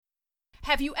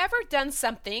Have you ever done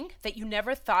something that you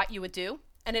never thought you would do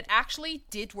and it actually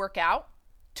did work out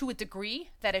to a degree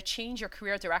that it changed your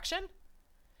career direction?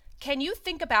 Can you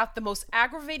think about the most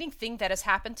aggravating thing that has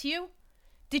happened to you?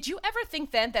 Did you ever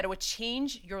think then that it would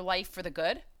change your life for the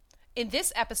good? In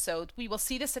this episode, we will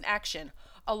see this in action,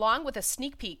 along with a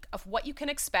sneak peek of what you can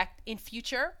expect in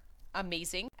future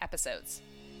amazing episodes.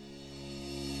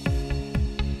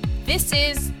 This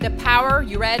is the Power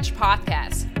Your Edge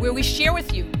podcast, where we share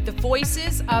with you the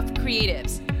voices of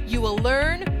creatives. You will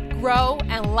learn, grow,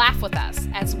 and laugh with us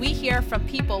as we hear from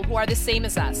people who are the same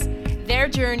as us, their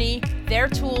journey, their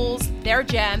tools, their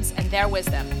gems, and their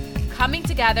wisdom, coming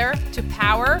together to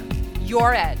power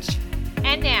your edge.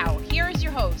 And now, here is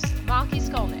your host, Malki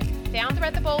Skolnick, founder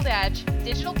at The Bold Edge,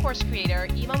 digital course creator,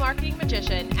 email marketing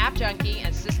magician, app junkie,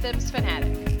 and systems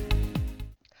fanatic.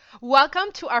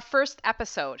 Welcome to our first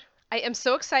episode. I am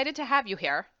so excited to have you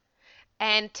here.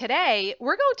 And today,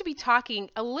 we're going to be talking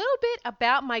a little bit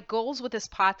about my goals with this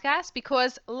podcast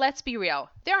because, let's be real,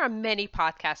 there are many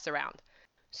podcasts around.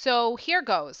 So here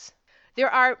goes. There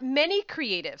are many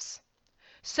creatives,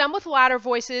 some with louder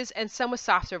voices and some with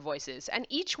softer voices, and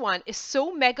each one is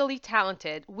so megally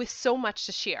talented with so much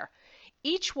to share.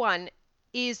 Each one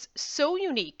is so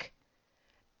unique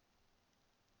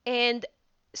and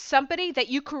somebody that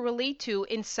you could relate to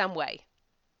in some way.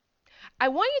 I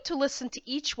want you to listen to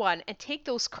each one and take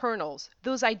those kernels,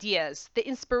 those ideas, the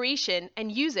inspiration,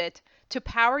 and use it to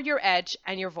power your edge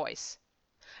and your voice.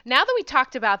 Now that we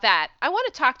talked about that, I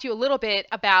want to talk to you a little bit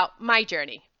about my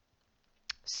journey.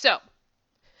 So,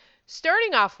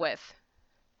 starting off with,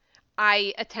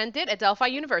 I attended Adelphi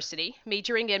University,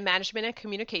 majoring in management and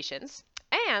communications,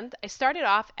 and I started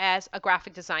off as a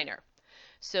graphic designer.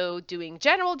 So doing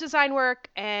general design work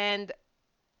and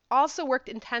also worked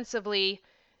intensively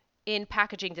in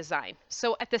packaging design.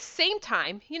 So at the same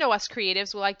time, you know, us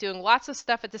creatives, we like doing lots of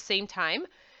stuff at the same time,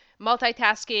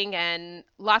 multitasking and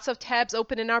lots of tabs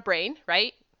open in our brain,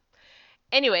 right?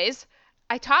 Anyways,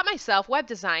 I taught myself web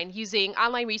design using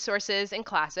online resources and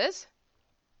classes.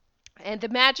 And the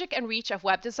magic and reach of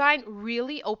web design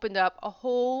really opened up a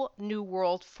whole new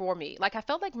world for me. Like I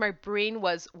felt like my brain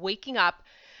was waking up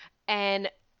and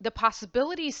the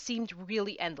possibilities seemed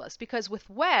really endless because with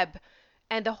web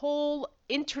and the whole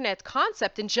internet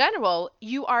concept in general,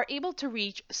 you are able to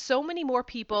reach so many more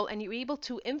people and you're able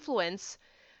to influence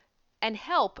and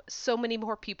help so many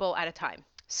more people at a time.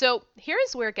 So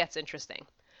here's where it gets interesting.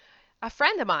 A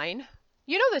friend of mine,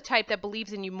 you know the type that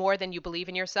believes in you more than you believe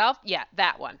in yourself? Yeah,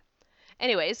 that one.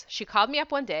 Anyways, she called me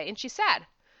up one day and she said,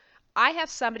 I have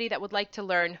somebody that would like to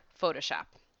learn Photoshop.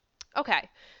 Okay,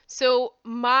 so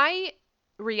my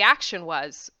reaction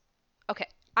was, okay,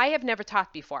 I have never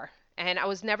taught before. And I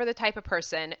was never the type of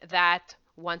person that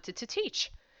wanted to teach.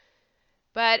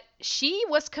 But she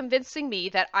was convincing me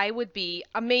that I would be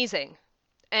amazing.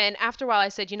 And after a while, I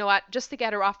said, you know what, just to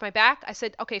get her off my back, I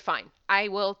said, okay, fine, I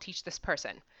will teach this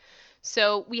person.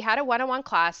 So we had a one-on-one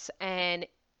class and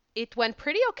it went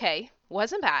pretty okay,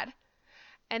 wasn't bad.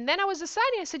 And then I was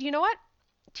deciding, I said, you know what,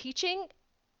 teaching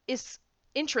is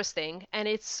interesting and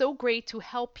it's so great to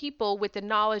help people with the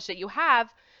knowledge that you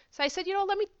have. So I said, you know,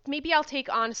 maybe I'll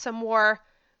take on some more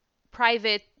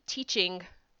private teaching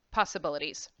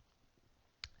possibilities.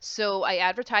 So I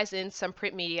advertised in some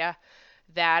print media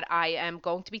that I am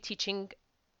going to be teaching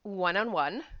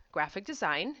one-on-one graphic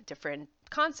design, different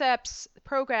concepts,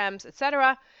 programs,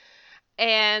 etc.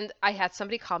 And I had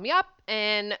somebody call me up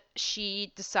and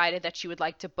she decided that she would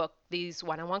like to book these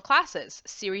one-on-one classes,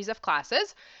 series of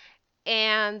classes.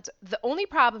 And the only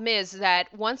problem is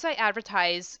that once I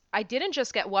advertised, I didn't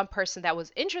just get one person that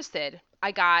was interested.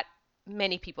 I got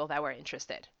many people that were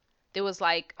interested. There was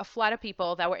like a flood of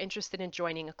people that were interested in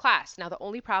joining a class. Now, the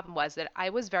only problem was that I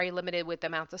was very limited with the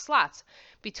amount of slots.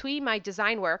 Between my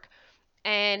design work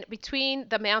and between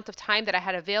the amount of time that I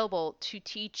had available to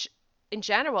teach in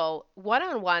general,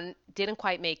 one-on-one didn't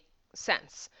quite make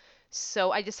sense.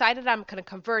 So I decided I'm going to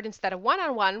convert instead of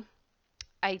one-on-one.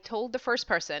 I told the first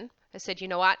person, I said, you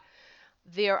know what,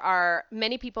 there are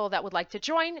many people that would like to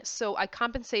join. So I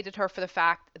compensated her for the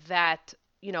fact that,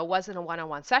 you know, it wasn't a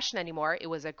one-on-one session anymore. It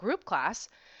was a group class.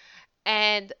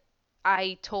 And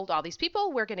I told all these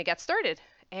people, we're going to get started.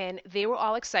 And they were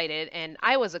all excited and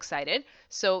I was excited.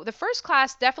 So the first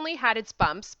class definitely had its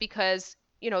bumps because,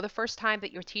 you know, the first time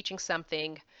that you're teaching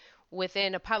something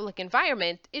within a public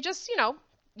environment, it just, you know,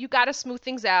 you got to smooth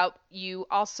things out. You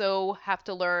also have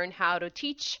to learn how to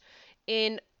teach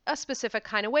in a specific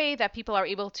kind of way that people are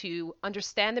able to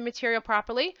understand the material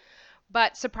properly.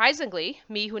 But surprisingly,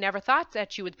 me who never thought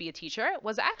that you would be a teacher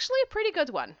was actually a pretty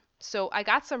good one. So I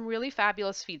got some really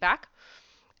fabulous feedback.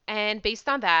 And based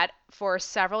on that, for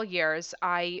several years,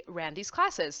 I ran these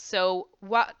classes. So,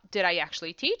 what did I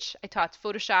actually teach? I taught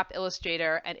Photoshop,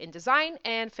 Illustrator, and InDesign,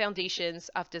 and foundations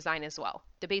of design as well,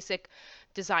 the basic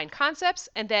design concepts.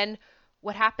 And then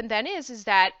what happened then is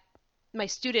that my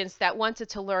students that wanted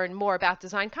to learn more about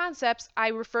design concepts, I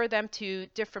refer them to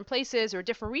different places or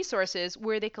different resources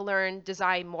where they could learn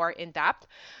design more in depth.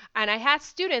 And I had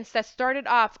students that started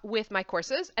off with my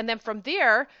courses, and then from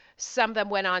there, some of them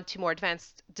went on to more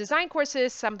advanced design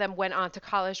courses, some of them went on to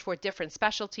college for different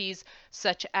specialties,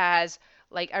 such as,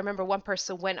 like, I remember one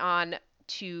person went on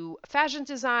to fashion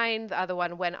design, the other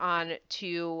one went on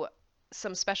to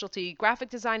some specialty graphic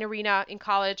design arena in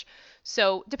college.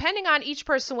 So depending on, each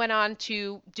person went on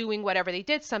to doing whatever they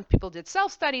did. Some people did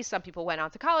self-study, some people went on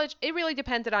to college. It really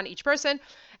depended on each person.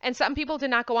 And some people did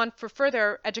not go on for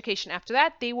further education after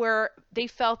that. They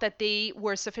felt that they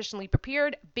were sufficiently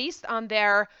prepared based on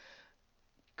their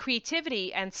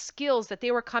creativity and skills that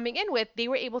they were coming in with. They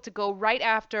were able to go right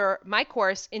after my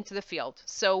course into the field.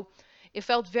 So it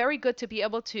felt very good to be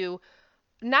able to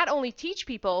not only teach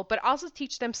people, but also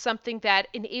teach them something that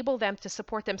enabled them to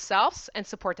support themselves and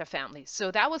support their families.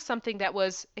 So that was something that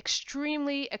was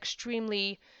extremely,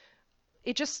 extremely,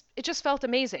 it just felt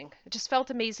amazing. It just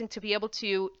felt amazing to be able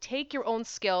to take your own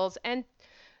skills and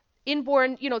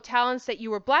inborn, talents that you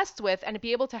were blessed with, and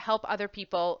be able to help other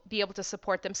people be able to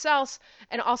support themselves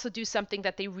and also do something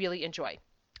that they really enjoy.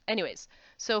 Anyways,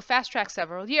 so fast track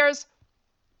several years,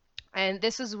 and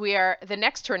this is where the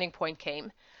next turning point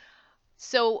came.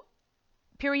 So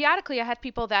periodically, I had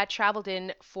people that traveled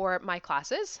in for my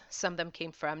classes. Some of them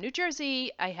came from New Jersey.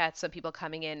 I had some people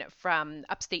coming in from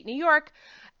upstate New York,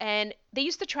 and they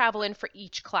used to travel in for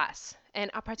each class. And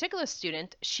a particular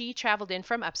student, she traveled in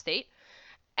from upstate,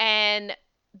 and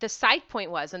the side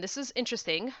point was, and this is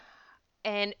interesting,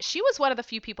 and she was one of the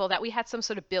few people that we had some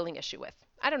sort of billing issue with.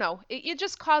 I don't know. It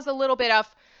just caused a little bit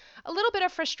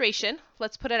of frustration.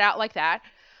 Let's put it out like that.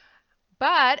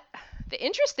 But the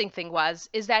interesting thing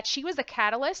is that she was a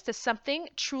catalyst to something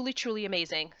truly, truly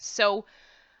amazing. So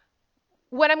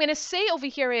what I'm going to say over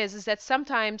here is that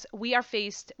sometimes we are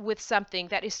faced with something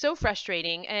that is so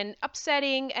frustrating and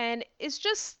upsetting, and it's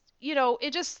just,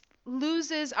 it just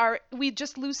we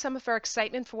just lose some of our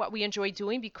excitement for what we enjoy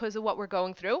doing because of what we're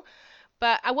going through.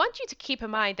 But I want you to keep in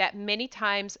mind that many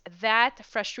times that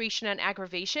frustration and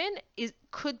aggravation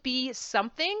could be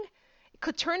something,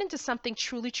 could turn into something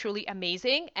truly, truly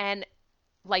amazing and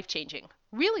life-changing,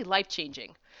 really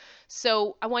life-changing.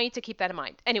 So I want you to keep that in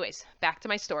mind. Anyways, back to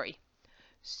my story.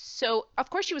 So of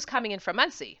course she was coming in from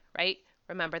Muncie, right?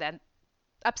 Remember that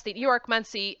upstate New York,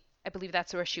 Muncie, I believe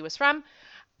that's where she was from.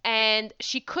 And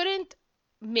she couldn't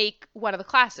make one of the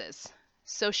classes.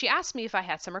 So she asked me if I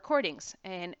had some recordings.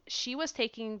 And she was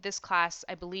taking this class,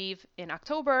 I believe, in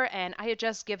October, and I had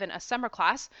just given a summer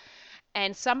class.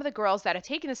 And some of the girls that had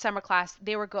taken the summer class,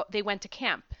 they went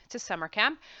to summer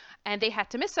camp, and they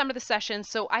had to miss some of the sessions.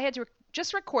 So I had to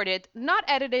just recorded, not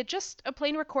edited, just a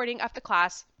plain recording of the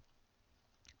class.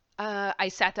 I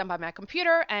sat down by my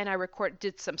computer and I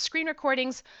did some screen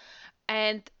recordings,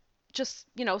 and just,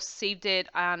 saved it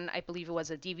on, I believe it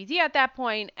was a DVD at that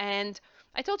point. And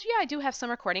I told her, yeah, I do have some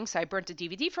recordings. So I burnt a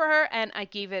DVD for her and I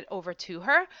gave it over to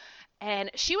her. And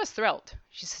she was thrilled.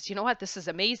 She says, you know what? This is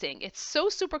amazing. It's so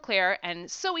super clear and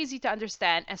so easy to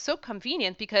understand and so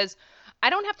convenient, because I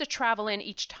don't have to travel in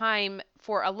each time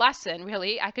for a lesson,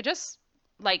 really. I could just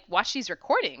watch these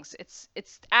recordings.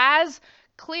 It's as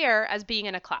clear as being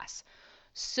in a class.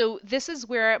 So this is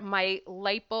where my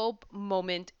light bulb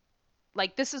moment,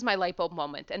 this is my light bulb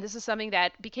moment. And this is something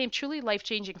that became truly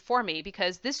life-changing for me,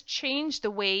 because this changed the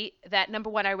way that,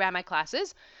 number one, I ran my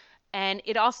classes. And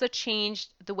it also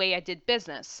changed the way I did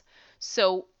business.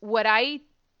 So what I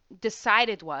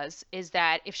decided is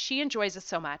that if she enjoys it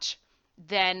so much,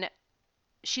 then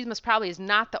she most probably is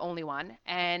not the only one.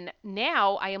 And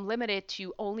now I am limited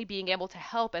to only being able to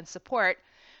help and support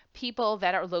people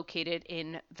that are located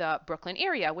in the Brooklyn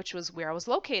area, which was where I was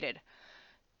located.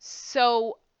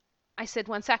 So I said,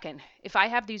 one second, if I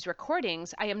have these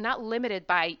recordings, I am not limited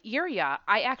by area.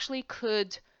 I actually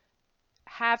could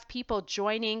have people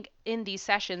joining in these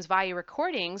sessions via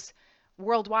recordings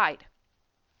worldwide.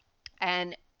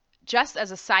 And just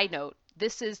as a side note,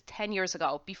 this is 10 years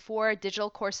ago, before digital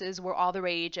courses were all the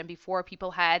rage and before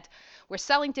people were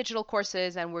selling digital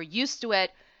courses and were used to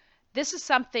it. This is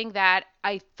something that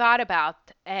I thought about,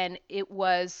 and it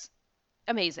was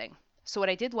amazing. So what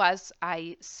I did was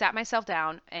I sat myself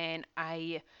down and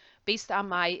I based on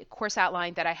my course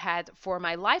outline that I had for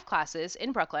my live classes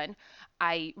in Brooklyn.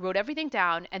 I wrote everything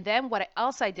down. And then what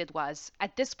else I did was,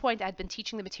 at this point, I'd been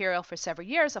teaching the material for several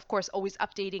years, of course, always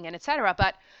updating and etc.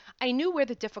 But I knew where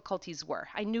the difficulties were.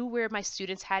 I knew where my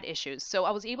students had issues. So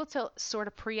I was able to sort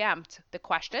of preempt the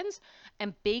questions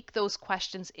and bake those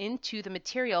questions into the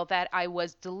material that I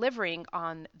was delivering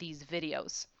on these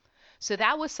videos. So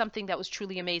that was something that was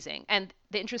truly amazing. And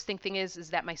the interesting thing is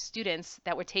that my students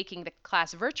that were taking the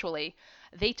class virtually,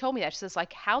 they told me that. She says,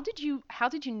 like, how did you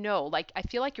know? Like, I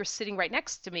feel like you're sitting right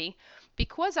next to me,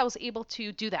 because I was able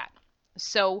to do that.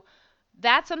 So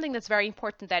that's something that's very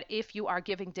important, that if you are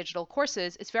giving digital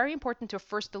courses, it's very important to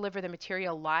first deliver the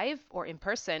material live or in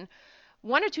person,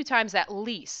 one or two times at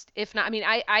least. If not, I mean,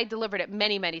 I delivered it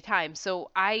many, many times. So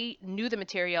I knew the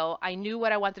material. I knew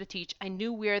what I wanted to teach. I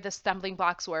knew where the stumbling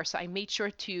blocks were. So I made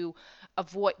sure to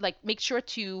make sure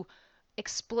to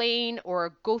explain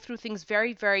or go through things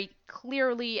very, very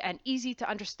clearly and easy to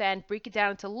understand, break it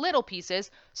down into little pieces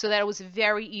so that it was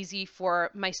very easy for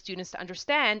my students to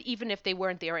understand, even if they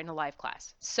weren't there in a live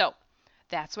class. So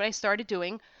that's what I started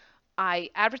doing. I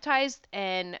advertised,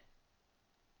 and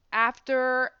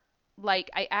after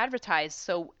I advertised.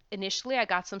 So initially I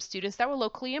got some students that were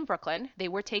locally in Brooklyn. They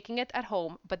were taking it at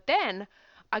home, but then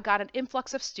I got an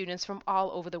influx of students from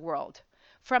all over the world,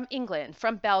 from England,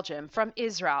 from Belgium, from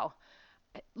Israel,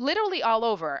 literally all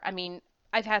over. I mean,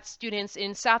 I've had students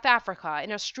in South Africa,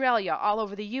 in Australia, all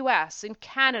over the US, in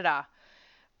Canada,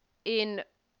 did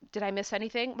I miss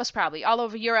anything? Most probably, all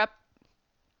over Europe.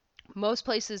 Most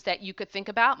places that you could think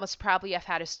about must probably have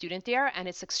had a student there, and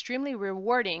it's extremely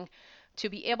rewarding to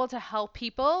be able to help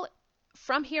people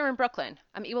from here in Brooklyn.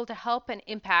 I'm able to help and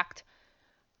impact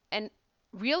and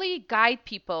really guide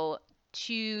people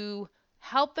to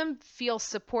help them feel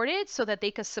supported so that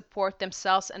they can support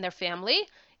themselves and their family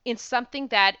in something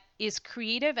that is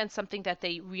creative and something that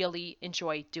they really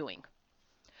enjoy doing.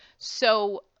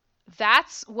 So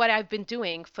that's what I've been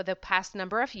doing for the past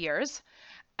number of years.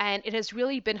 And it has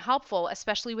really been helpful,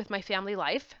 especially with my family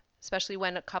life, especially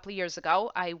when a couple of years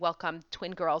ago I welcomed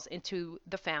twin girls into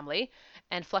the family,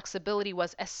 and flexibility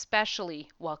was especially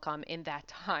welcome in that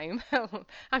time.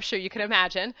 I'm sure you can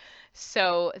imagine.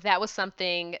 So that was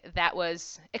something that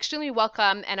was extremely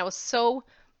welcome, and I was so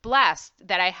blessed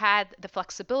that I had the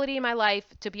flexibility in my life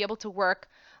to be able to work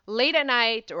late at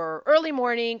night or early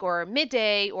morning or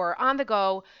midday or on the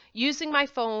go, using my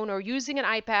phone or using an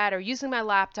iPad or using my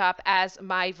laptop as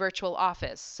my virtual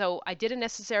office. So I didn't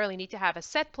necessarily need to have a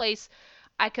set place.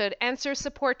 I could answer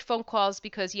support phone calls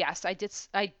because yes,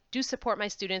 I do support my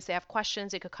students. They have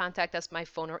questions, they could contact us by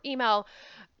phone or email.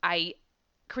 I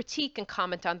critique and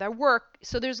comment on their work.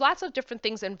 So there's lots of different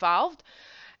things involved.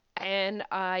 And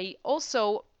I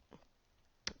also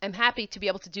I'm happy to be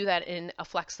able to do that in a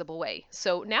flexible way.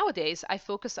 So nowadays I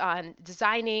focus on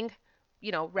designing,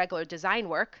 regular design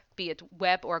work, be it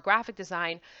web or graphic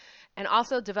design, and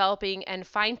also developing and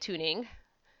fine-tuning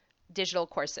digital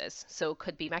courses. So it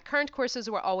could be my current courses.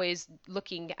 We're always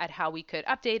looking at how we could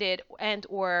update it and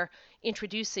or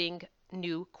introducing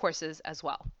new courses as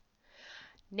well.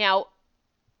 Now,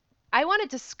 I want to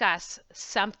discuss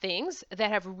some things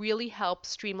that have really helped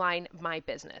streamline my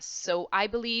business. So I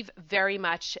believe very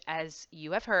much, as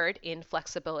you have heard, in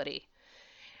flexibility.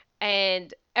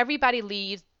 And everybody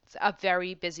leads a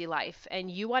very busy life, and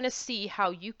you want to see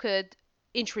how you could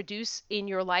introduce in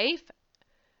your life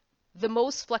the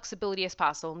most flexibility as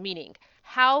possible, meaning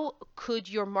how could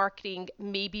your marketing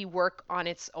maybe work on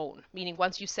its own? Meaning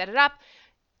once you set it up,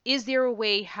 is there a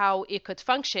way how it could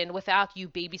function without you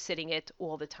babysitting it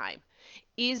all the time?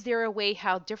 Is there a way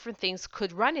how different things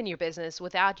could run in your business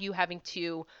without you having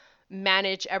to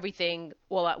manage everything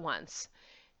all at once?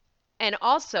 And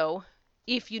also,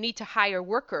 if you need to hire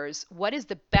workers, what is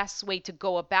the best way to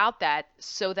go about that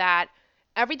so that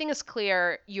everything is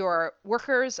clear, your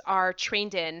workers are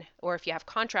trained in, or if you have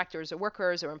contractors or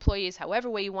workers or employees, however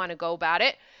way you want to go about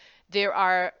it, there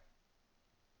are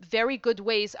very good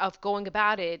ways of going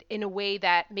about it in a way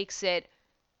that makes it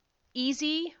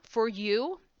easy for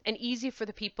you and easy for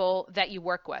the people that you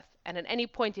work with. And at any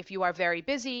point, if you are very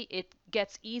busy, it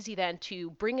gets easy then to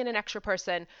bring in an extra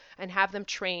person and have them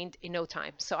trained in no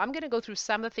time. So I'm going to go through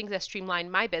some of the things that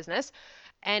streamline my business.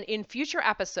 And in future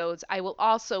episodes, I will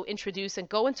also introduce and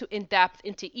go into in-depth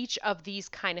into each of these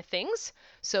kind of things.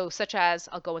 So such as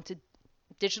I'll go into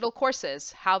digital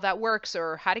courses, how that works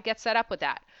or how to get set up with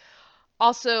that.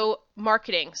 Also,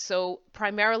 marketing. So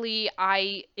primarily,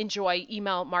 I enjoy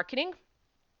email marketing.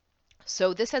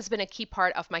 So this has been a key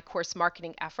part of my course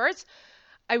marketing efforts.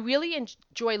 I really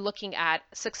enjoy looking at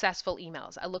successful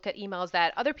emails. I look at emails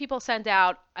that other people send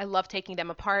out. I love taking them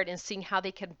apart and seeing how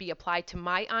they can be applied to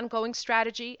my ongoing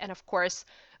strategy. And of course,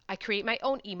 I create my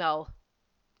own email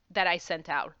that I sent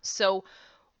out. So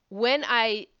when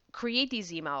I create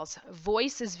these emails,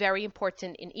 voice is very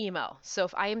important in email. So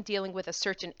if I am dealing with a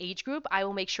certain age group, I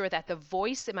will make sure that the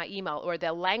voice in my email or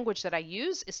the language that I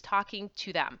use is talking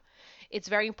to them. It's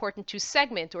very important to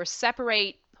segment or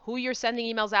separate who you're sending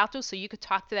emails out to so you could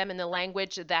talk to them in the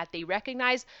language that they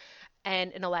recognize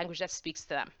and in a language that speaks to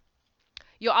them.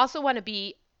 You'll also want to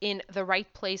be in the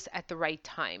right place at the right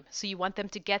time. So you want them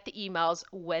to get the emails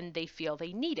when they feel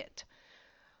they need it.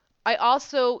 I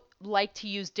also like to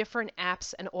use different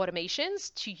apps and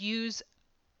automations to use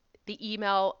the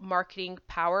email marketing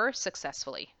power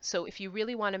successfully. So if you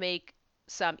really want to make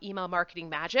some email marketing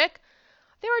magic,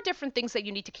 there are different things that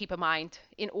you need to keep in mind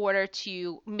in order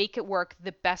to make it work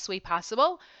the best way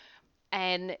possible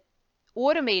and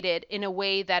automate it in a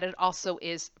way that it also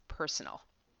is personal.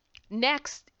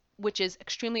 Next, which is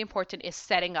extremely important, is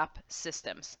setting up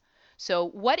systems. So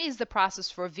what is the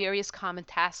process for various common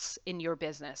tasks in your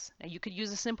business? Now, you could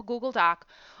use a simple Google Doc,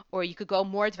 or you could go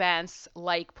more advanced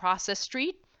like Process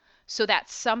Street, so that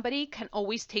somebody can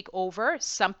always take over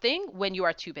something when you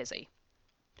are too busy.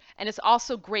 And it's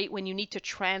also great when you need to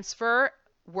transfer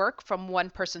work from one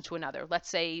person to another. Let's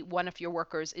say one of your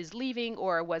workers is leaving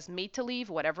or was made to leave,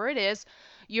 whatever it is,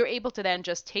 you're able to then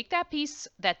just take that piece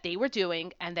that they were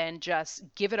doing and then just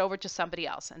give it over to somebody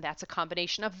else. And that's a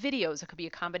combination of videos. It could be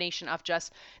a combination of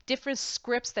just different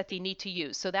scripts that they need to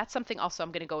use. So that's something also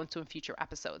I'm going to go into in future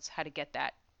episodes, how to get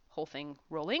that whole thing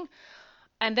rolling.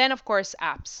 And then, of course,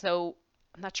 apps. So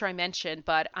I'm not sure I mentioned,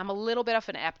 but I'm a little bit of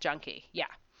an app junkie. Yeah.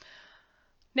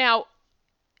 Now,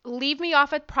 leave me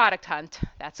off at Product Hunt.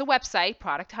 That's a website,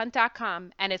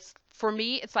 producthunt.com. And it's, for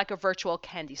me, it's like a virtual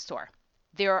candy store.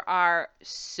 There are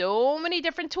so many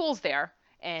different tools there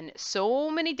and so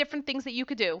many different things that you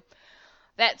could do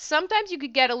that sometimes you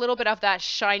could get a little bit of that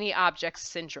shiny object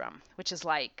syndrome, which is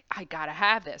like, I gotta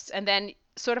have this. And then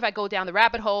sort of I go down the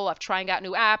rabbit hole of trying out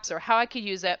new apps or how I could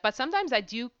use it. But sometimes I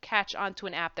do catch onto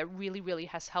an app that really, really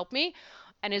has helped me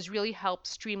and has really helped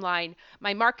streamline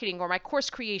my marketing or my course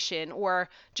creation or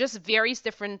just various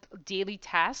different daily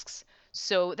tasks.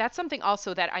 So that's something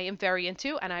also that I am very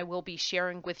into and I will be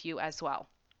sharing with you as well.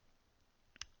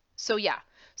 So yeah,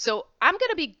 so I'm going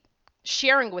to be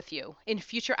sharing with you in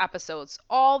future episodes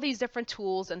all these different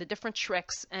tools and the different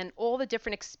tricks and all the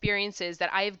different experiences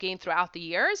that I have gained throughout the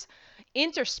years,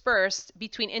 interspersed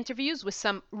between interviews with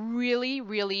some really,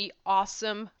 really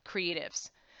awesome creatives.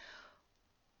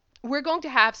 We're going to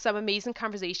have some amazing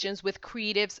conversations with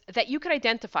creatives that you could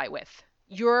identify with.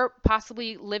 You're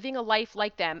possibly living a life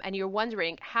like them and you're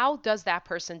wondering, how does that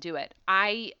person do it?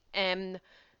 I am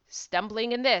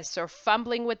stumbling in this or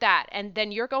fumbling with that. And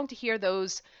then you're going to hear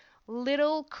those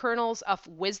little kernels of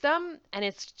wisdom and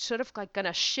it's sort of like going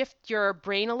to shift your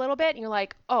brain a little bit. And you're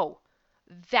like, oh,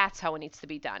 that's how it needs to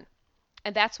be done.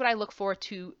 And that's what I look forward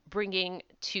to bringing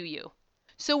to you.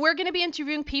 So we're going to be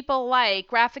interviewing people like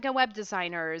graphic and web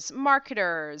designers,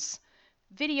 marketers,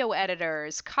 video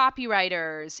editors,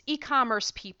 copywriters,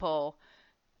 e-commerce people,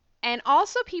 and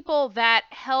also people that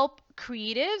help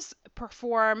creatives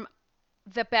perform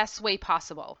the best way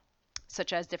possible,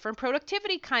 such as different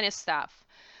productivity kind of stuff,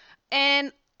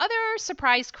 and other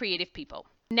surprise creative people.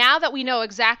 Now that we know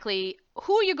exactly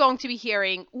who you're going to be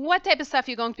hearing, what type of stuff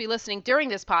you're going to be listening during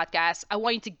this podcast, I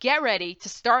want you to get ready to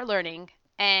start learning.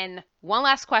 And one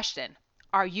last question.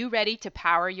 Are you ready to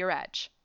power your edge?